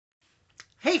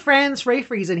Hey friends, Ray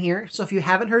Friesen here. So if you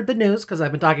haven't heard the news, because I've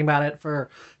been talking about it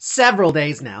for several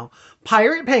days now,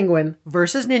 Pirate Penguin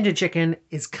versus Ninja Chicken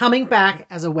is coming back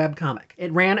as a webcomic.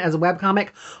 It ran as a webcomic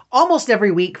almost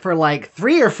every week for like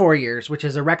 3 or 4 years, which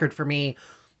is a record for me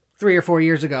 3 or 4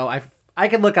 years ago. I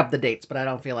could look up the dates, but I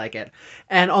don't feel like it.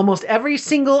 And almost every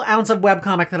single ounce of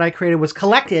webcomic that I created was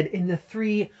collected in the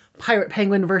three Pirate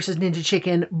Penguin versus Ninja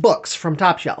Chicken books from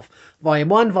Top Shelf. Volume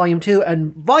 1, Volume 2,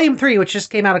 and Volume 3, which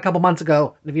just came out a couple months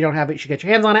ago. If you don't have it, you should get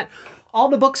your hands on it. All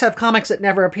the books have comics that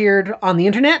never appeared on the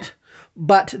internet,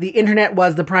 but the internet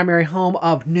was the primary home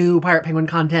of new Pirate Penguin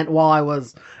content while I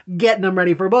was getting them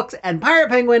ready for books. And Pirate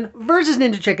Penguin versus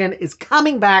Ninja Chicken is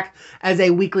coming back as a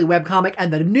weekly webcomic,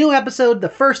 and the new episode, the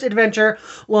first adventure,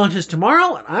 launches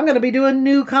tomorrow. And I'm going to be doing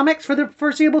new comics for the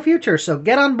foreseeable future, so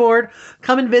get on board,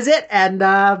 come and visit, and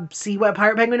see what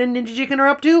Pirate Penguin and Ninja Chicken are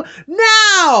up to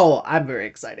now! I'm very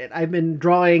excited. I've been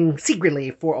drawing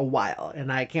secretly for a while,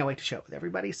 and I can't wait to show it with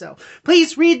everybody, so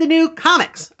please read the new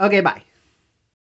comics. Okay, bye.